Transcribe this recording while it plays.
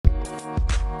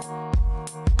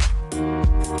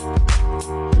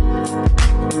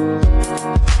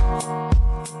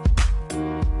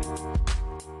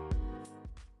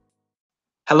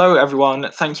Hello,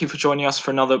 everyone. Thank you for joining us for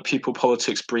another People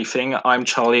Politics briefing. I'm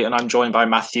Charlie and I'm joined by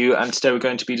Matthew, and today we're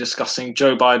going to be discussing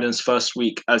Joe Biden's first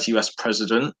week as US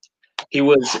president. He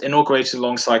was inaugurated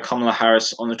alongside Kamala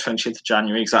Harris on the 20th of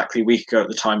January, exactly a week ago at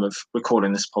the time of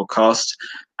recording this podcast.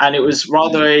 And it was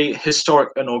rather a historic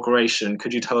inauguration.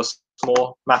 Could you tell us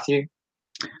more, Matthew?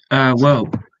 Well,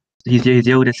 he's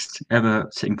the oldest ever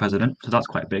sitting president, so that's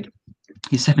quite big.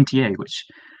 He's 78, which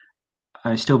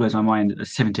still blows my mind. A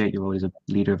 78-year-old is a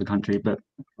leader of a country, but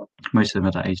most of them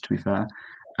are that age, to be fair.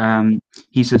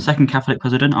 He's the second Catholic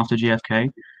president after JFK,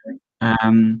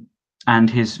 and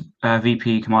his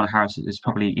VP Kamala Harris is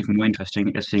probably even more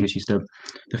interesting, seeing as she's the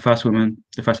first woman,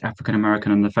 the first African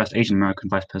American, and the first Asian American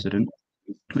vice president,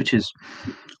 which is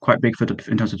quite big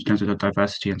in terms of the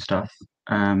diversity and stuff.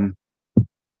 And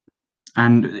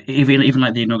even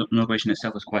like the inauguration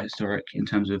itself was quite historic in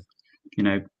terms of,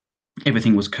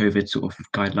 everything was COVID sort of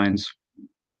guidelines.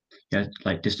 Yeah,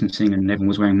 like distancing, and everyone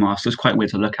was wearing masks. It was quite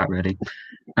weird to look at, really.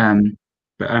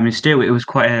 But I mean, still, it was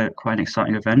quite an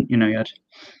exciting event. You had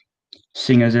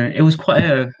singers, and it was quite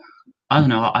I don't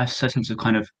know. I have a sense of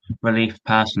kind of relief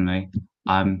personally.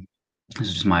 This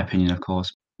is just my opinion, of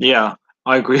course. Yeah,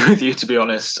 I agree with you, to be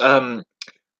honest.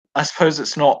 I suppose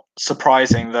it's not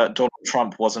surprising that Donald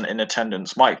Trump wasn't in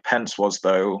attendance. Mike Pence was,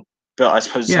 though. But I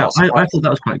suppose I thought that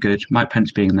was quite good, Mike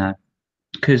Pence being there,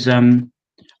 because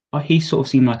he sort of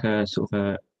seemed like a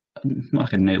not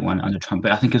like a note one under Trump,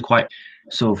 but I think it's quite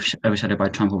sort of overshadowed by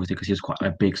Trump, obviously, because he was quite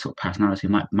a big sort of personality.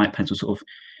 Mike Pence was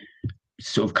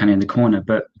sort of kind of in the corner,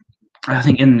 but I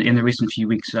think in the recent few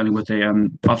weeks, certainly with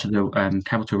the after the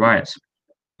Capitol riots,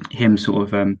 him sort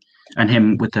of and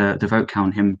him with the vote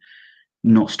count, him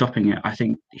not stopping it, I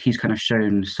think he's kind of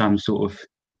shown some sort of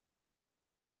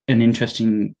an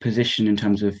interesting position in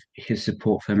terms of his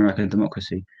support for American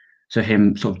democracy. So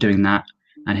him sort of doing that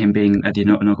and him being at the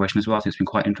inauguration as well, I think it's been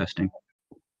quite interesting.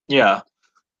 Yeah.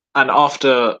 And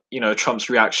after, Trump's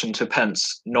reaction to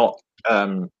Pence not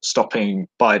stopping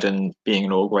Biden being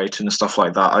inaugurated and stuff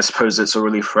like that, I suppose it's a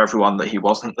relief for everyone that he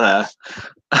wasn't there.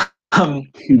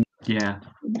 Yeah.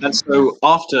 And so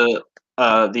after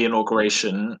the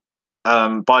inauguration,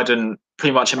 Biden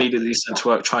pretty much immediately set to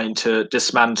work trying to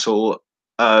dismantle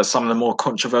some of the more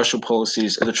controversial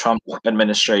policies of the Trump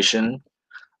administration.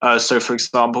 So, for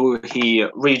example, he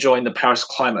rejoined the Paris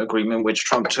Climate Agreement, which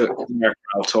Trump took America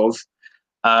out of.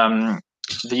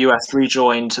 The US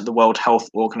rejoined the World Health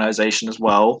Organization as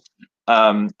well.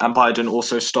 And Biden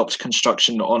also stopped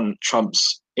construction on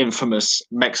Trump's infamous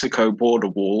Mexico border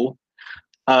wall.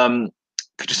 Could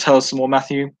you tell us some more,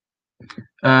 Matthew?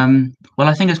 Well,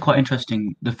 I think it's quite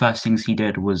interesting. The first things he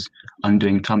did was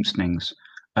undoing Trump's things.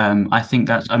 I think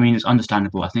it's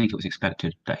understandable. I think it was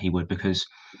expected that he would, because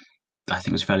I think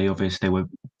it was fairly obvious they were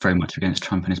very much against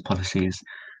Trump and his policies.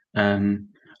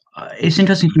 It's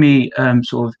interesting to me,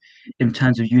 sort of in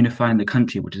terms of unifying the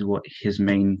country, which is what his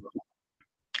main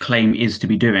claim is to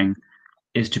be doing,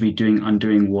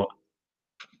 undoing what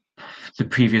the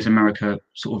previous America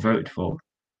sort of voted for.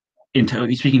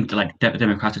 Speaking to like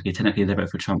democratically, technically they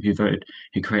voted for Trump, who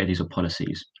created these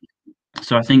policies.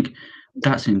 So I think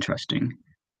that's interesting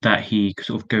that he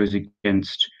sort of goes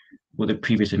against what the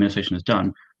previous administration has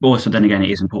done. But also, then again,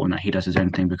 it is important that he does his own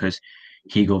thing because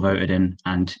he got voted in,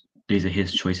 and these are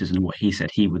his choices and what he said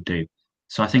he would do.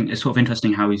 So I think it's sort of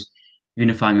interesting how he's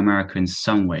unifying America in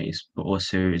some ways, but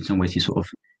also in some ways he's sort of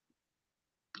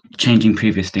changing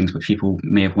previous things which people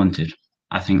may have wanted.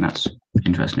 I think that's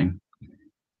interesting.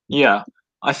 Yeah,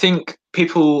 I think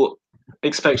people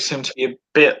expect him to be a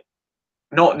bit,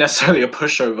 not necessarily a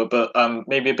pushover, but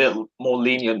maybe a bit more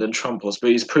lenient than Trump was.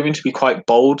 But he's proving to be quite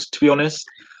bold, to be honest.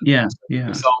 Yeah. For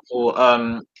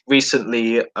example,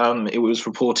 recently it was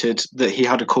reported that he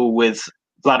had a call with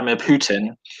Vladimir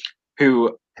Putin,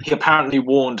 who he apparently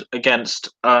warned against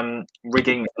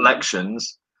rigging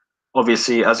elections,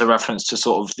 obviously as a reference to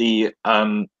sort of the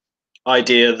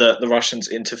idea that the Russians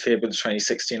interfered with the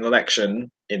 2016 election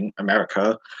in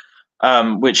America,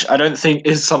 which I don't think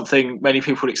is something many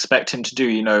people would expect him to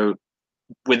do,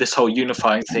 with this whole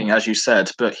unifying thing, as you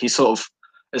said. But he's sort of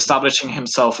establishing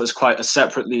himself as quite a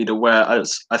separate leader,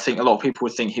 whereas I think a lot of people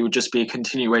would think he would just be a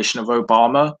continuation of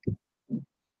Obama.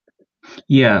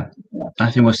 Yeah,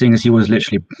 I think we're seeing as he was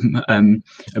literally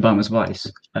Obama's vice.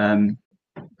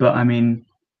 But I mean,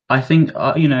 I think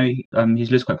he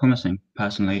looks quite promising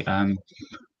personally.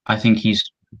 I think he's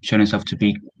shown himself to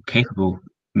be capable,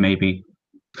 maybe,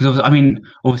 because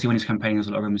obviously when he's campaigning, there's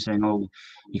a lot of rumors saying, "Oh,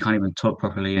 he can't even talk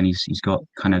properly, and he's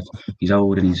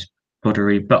old and he's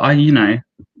boddery." But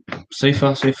so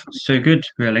far so good,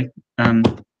 really.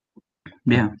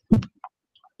 Yeah.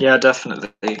 Yeah,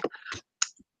 definitely.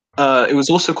 It was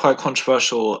also quite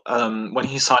controversial when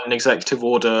he signed an executive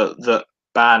order that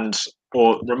banned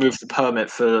or removed the permit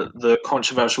for the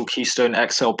controversial Keystone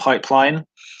XL pipeline,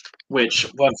 which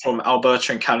went from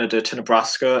Alberta in Canada to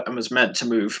Nebraska and was meant to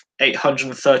move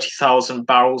 830,000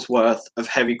 barrels worth of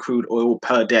heavy crude oil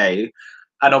per day.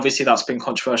 And obviously, that's been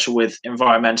controversial with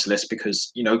environmentalists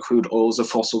because, you know, crude oil is a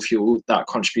fossil fuel that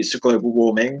contributes to global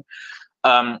warming.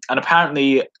 And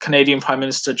apparently, Canadian Prime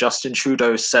Minister Justin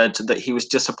Trudeau said that he was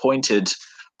disappointed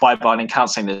by Biden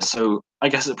cancelling this. So I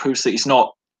guess it proves that he's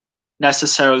not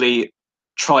necessarily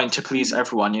trying to please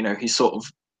everyone. You know, he's sort of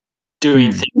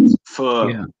doing Mm, things for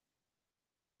yeah,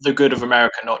 the good of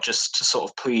America, not just to sort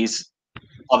of please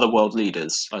other world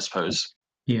leaders, I suppose.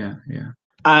 yeah, yeah.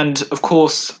 And of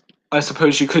course, I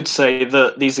suppose you could say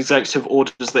that these executive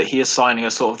orders that he is signing are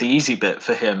sort of the easy bit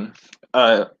for him,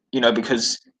 you know,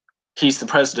 because he's the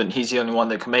president, he's the only one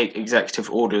that can make executive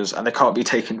orders, and they can't be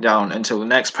taken down until the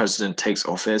next president takes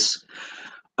office.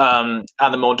 And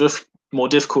the more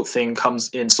difficult thing comes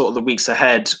in sort of the weeks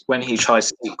ahead when he tries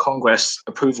to seek Congress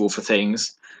approval for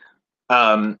things,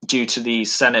 due to the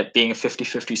Senate being a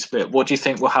 50-50 split. What do you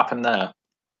think will happen there?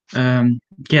 Um,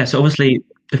 yeah, so obviously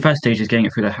the first stage is getting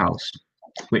it through the House,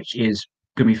 which is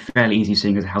going to be fairly easy,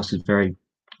 seeing as the House is very,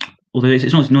 although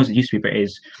it's not as it used to be, but it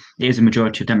is a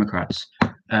majority of Democrats.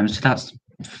 So that's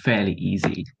fairly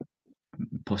easy,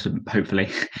 possibly, hopefully.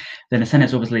 Then the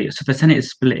Senate's obviously, so the Senate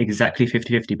is split exactly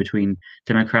 50-50 between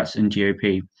Democrats and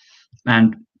GOP.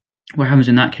 And what happens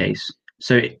in that case?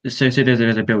 So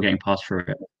there's a bill getting passed for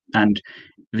it, and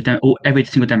every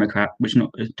single Democrat, which not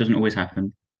it doesn't always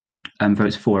happen,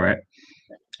 votes for it,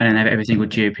 and then every single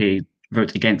GOP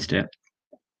votes against it.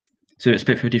 So it's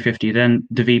split 50-50. Then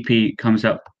the VP comes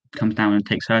down and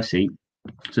takes her seat.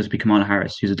 So it's be Kamala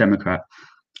Harris, who's a Democrat,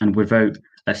 and would vote,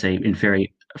 let's say, in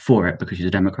theory, for it because she's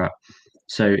a Democrat.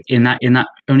 So in that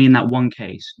only in that one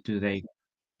case do they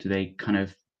kind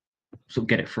of sort of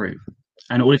get it through.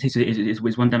 And all it takes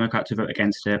is one Democrat to vote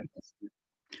against it,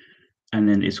 and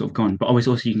then it's sort of gone. But always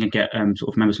also you can get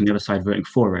sort of members on the other side voting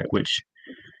for it, which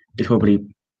is probably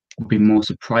would be more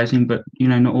surprising, but you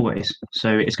know, not always.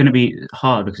 So it's going to be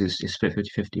hard because it's split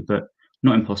 50-50, but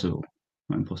not impossible.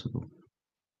 Not impossible.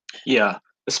 Yeah,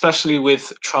 especially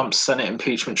with Trump's Senate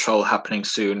impeachment trial happening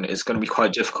soon, it's going to be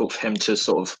quite difficult for him to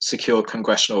sort of secure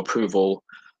congressional approval.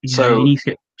 Yeah, he So, needs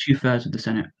to get 2/3 of the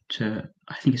Senate to.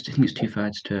 I think it's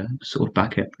 2/3 to sort of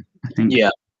back it. I think. yeah,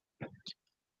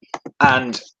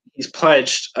 and he's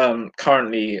pledged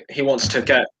currently he wants to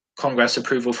get Congress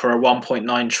approval for a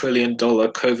 $1.9 trillion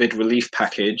COVID relief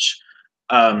package.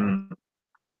 Um,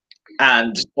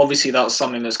 and obviously, that's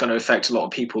something that's going to affect a lot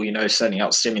of people, you know, sending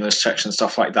out stimulus checks and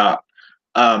stuff like that.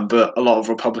 But a lot of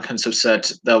Republicans have said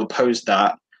they'll oppose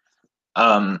that,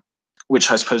 um, which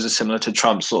I suppose is similar to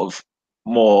Trump's sort of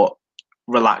more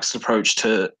relaxed approach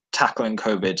to tackling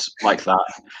COVID like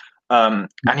that.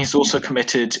 And he's also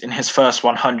committed in his first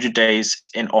 100 days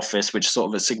in office, which is sort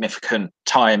of a significant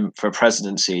time for a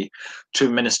presidency, to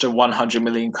administer 100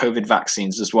 million COVID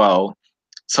vaccines as well.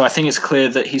 So I think it's clear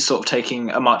that he's sort of taking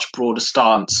a much broader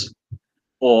stance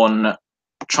on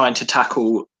trying to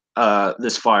tackle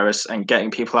this virus and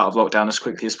getting people out of lockdown as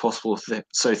quickly as possible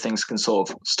so things can sort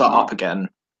of start up again.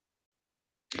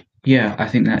 Yeah, I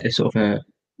think that is sort of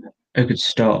a good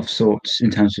start of sorts in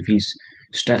terms of he's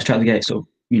strategy, sort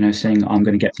of saying I'm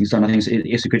going to get things done. I think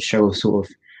it's a good show of sort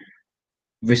of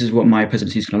this is what my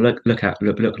presidency is going to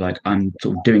look like. I'm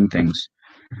sort of doing things,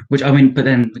 which I mean, but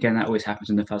then again, that always happens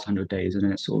in the first 100 days, and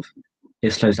then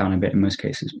it slows down a bit in most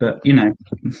cases. But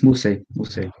we'll see, we'll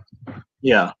see.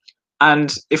 Yeah.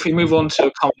 And if we move on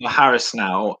to Kamala Harris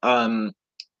now,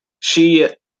 she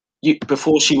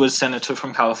before she was senator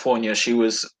from California, she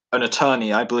was an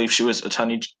attorney. I believe she was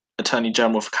attorney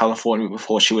general for California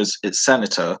before she was its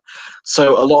senator.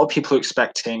 So a lot of people are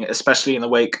expecting, especially in the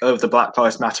wake of the Black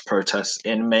Lives Matter protests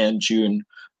in May and June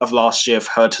of last year,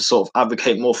 for her to sort of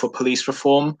advocate more for police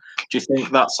reform. Do you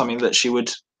think that's something that she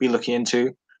would be looking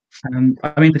into?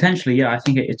 I mean, potentially, yeah. I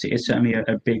think it's certainly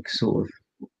a big sort of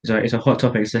it's a hot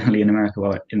topic certainly in America,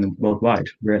 well, in the worldwide,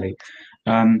 really.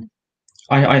 Um,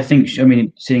 I think I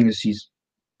mean, seeing as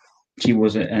she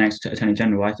was an ex-attorney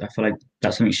general, I feel like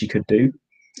that's something she could do.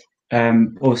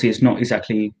 Obviously, it's not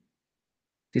exactly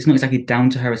down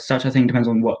to her as such. I think it depends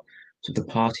on what sort of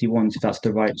the party wants, if that's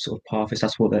the right sort of path, if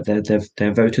that's what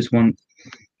their voters want.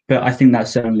 But I think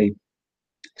that's certainly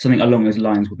something along those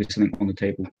lines would be something on the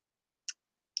table.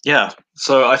 Yeah,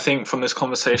 so I think from this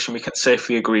conversation, we can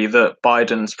safely agree that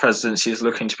Biden's presidency is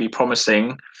looking to be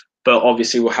promising, but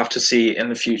obviously we'll have to see in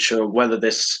the future whether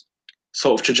this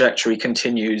sort of trajectory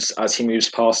continues as he moves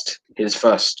past his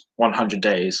first 100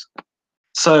 days.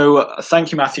 So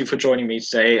thank you, Matthew, for joining me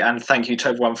today, and thank you to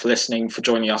everyone for listening, for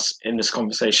joining us in this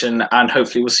conversation, and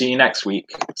hopefully we'll see you next week.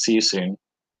 See you soon.